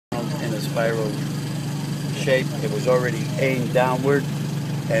spiral shape. It was already aimed downward,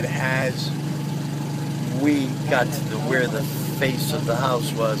 and as we got to where the face of the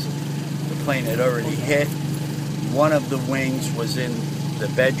house was, the plane had already hit. One of the wings was in the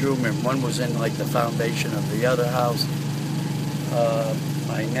bedroom, and one was in like the foundation of the other house.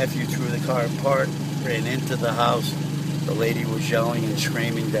 My nephew threw the car apart, ran into the house. The lady was yelling and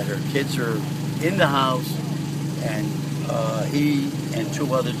screaming that her kids are in the house, and he and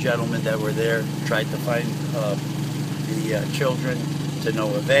two other gentlemen that were there tried to find the children to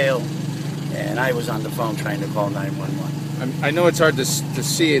no avail, and I was on the phone trying to call 911. I know it's hard to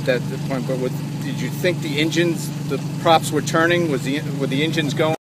see at that point, but did you think the engines, the props were turning? Were the engines going?